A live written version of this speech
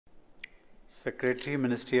Secretary,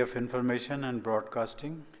 Ministry of Information and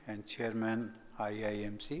Broadcasting and Chairman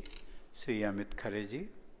IIMC, Sri Amit Khareji,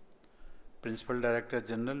 Principal Director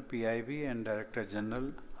General PIB and Director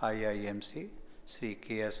General IIMC, Sri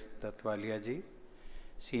K.S. Datwalia ji,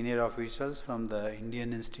 Senior officials from the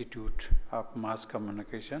Indian Institute of Mass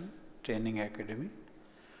Communication Training Academy,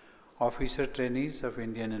 Officer Trainees of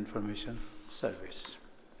Indian Information Service.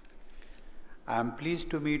 I am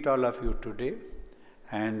pleased to meet all of you today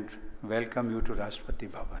and welcome you to Rashtrapati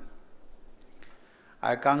Bhavan.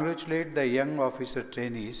 I congratulate the young officer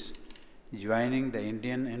trainees joining the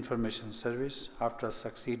Indian Information Service after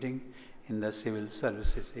succeeding in the civil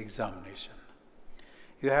services examination.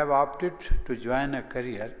 You have opted to join a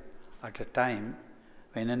career at a time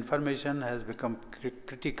when information has become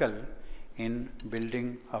critical in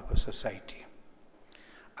building of a society.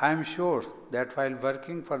 I am sure that while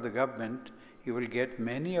working for the government, you will get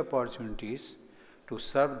many opportunities to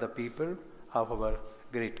serve the people of our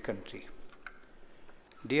great country.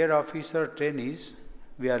 Dear officer trainees,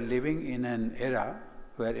 we are living in an era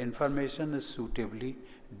where information is suitably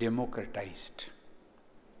democratized.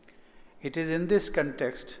 It is in this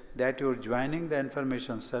context that your joining the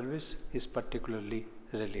information service is particularly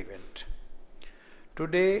relevant.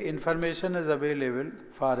 Today, information is available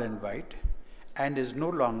far and wide and is no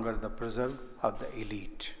longer the preserve of the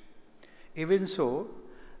elite. Even so,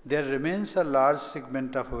 there remains a large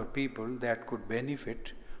segment of our people that could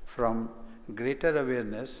benefit from greater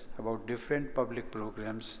awareness about different public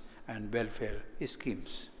programs and welfare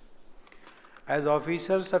schemes. As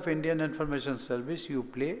officers of Indian Information Service, you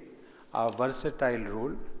play a versatile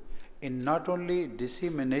role in not only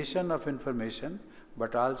dissemination of information,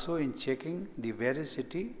 but also in checking the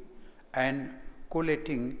veracity and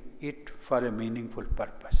collating it for a meaningful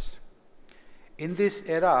purpose. In this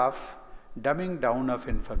era of dumbing down of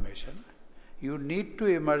information, you need to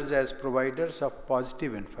emerge as providers of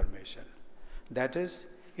positive information. That is,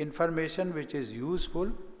 information which is useful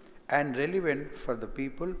and relevant for the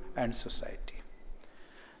people and society.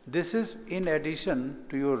 This is in addition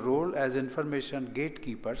to your role as information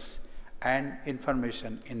gatekeepers and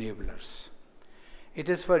information enablers. It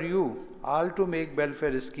is for you all to make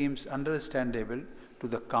welfare schemes understandable to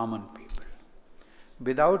the common people.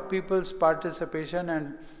 Without people's participation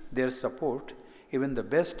and their support, even the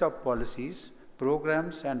best of policies,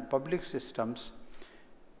 programs and public systems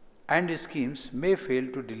and schemes may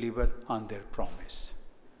fail to deliver on their promise.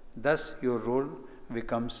 Thus, your role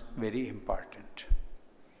becomes very important.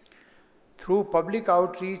 Through public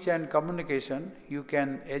outreach and communication, you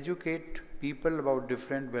can educate people about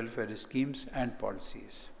different welfare schemes and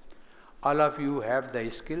policies. All of you have the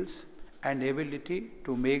skills and ability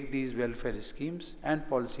to make these welfare schemes and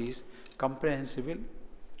policies comprehensible,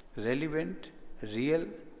 relevant, real,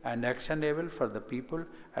 and actionable for the people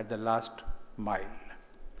at the last mile.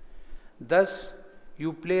 Thus,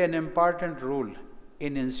 you play an important role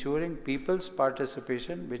in ensuring people's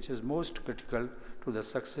participation, which is most critical to the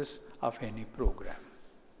success of any program.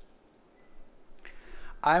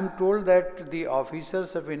 I am told that the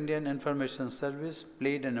officers of Indian Information Service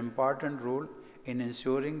played an important role in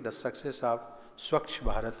ensuring the success of Swachh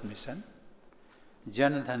Bharat Mission,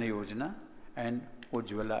 Jan Dhan Yojana, and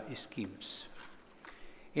Ujjwala schemes.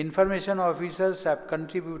 Information officers have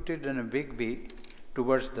contributed in a big way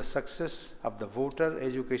towards the success of the voter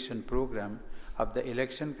education program of the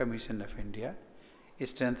Election Commission of India,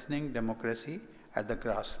 strengthening democracy at the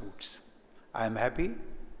grassroots. I am happy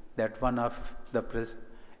that one of the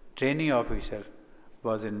trainee officers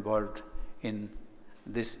was involved in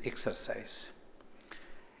this exercise.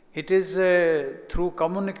 It is through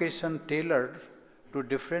communication tailored to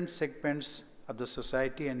different segments of the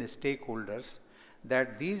society and stakeholders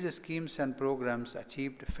that these schemes and programs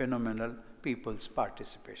achieved phenomenal people's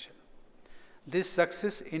participation. This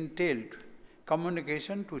success entailed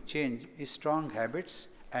communication to change strong habits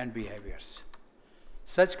and behaviors.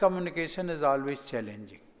 Such communication is always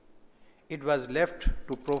challenging. It was left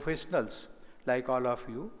to professionals like all of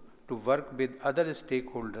you to work with other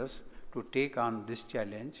stakeholders to take on this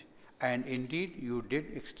challenge, and indeed you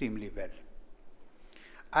did extremely well.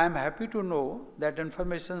 I am happy to know that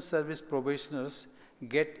information service professionals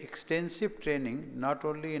get extensive training not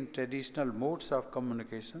only in traditional modes of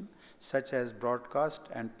communication such as broadcast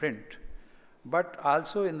and print, but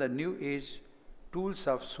also in the new age tools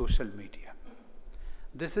of social media.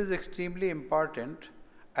 This is extremely important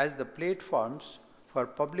as the platforms for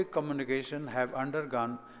public communication have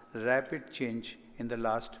undergone rapid change in the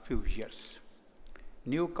last few years.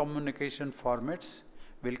 New communication formats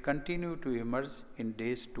will continue to emerge in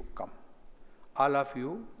days to come. All of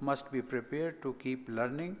you must be prepared to keep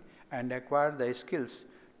learning and acquire the skills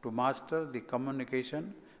to master the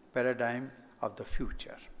communication paradigm of the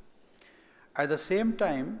future. At the same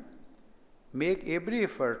time, make every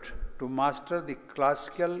effort to master the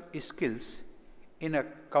classical skills in a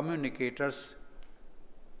communicator's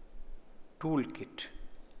toolkit.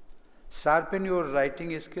 Sharpen your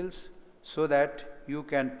writing skills so that you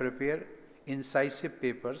can prepare incisive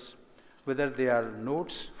papers, whether they are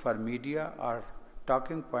notes for media or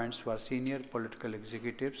talking points for senior political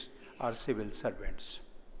executives or civil servants.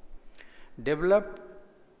 Develop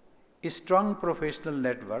strong professional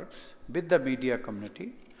networks with the media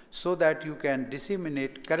community so that you can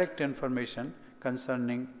disseminate correct information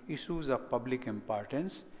concerning issues of public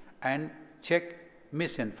importance and check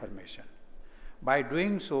misinformation. By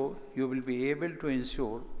doing so, you will be able to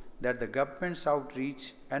ensure that the government's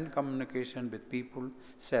outreach and communication with people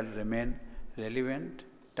shall remain relevant,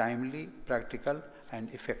 timely, practical, and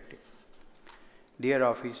effective. Dear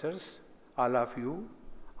officers, all of you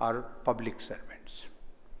are public servants.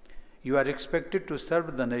 You are expected to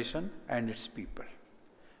serve the nation and its people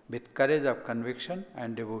with courage of conviction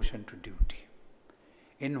and devotion to duty.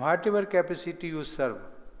 In whatever capacity you serve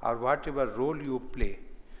or whatever role you play,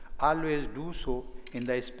 always do so in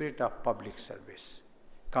the spirit of public service.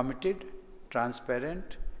 Committed,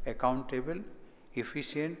 transparent, accountable,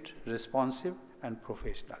 efficient, responsive, and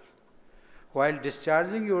professional. While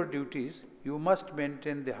discharging your duties, you must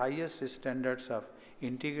maintain the highest standards of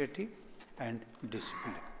integrity and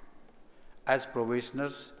discipline. As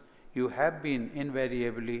probationers, you have been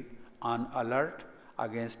invariably on alert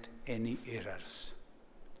against any errors,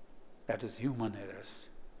 that is, human errors.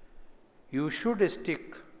 You should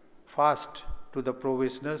stick fast to the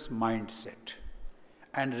probationer's mindset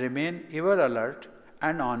and remain ever alert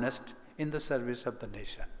and honest in the service of the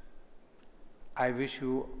nation. I wish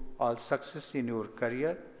you all success in your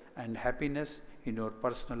career and happiness in your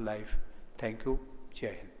personal life. Thank you. Jai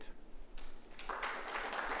Hind.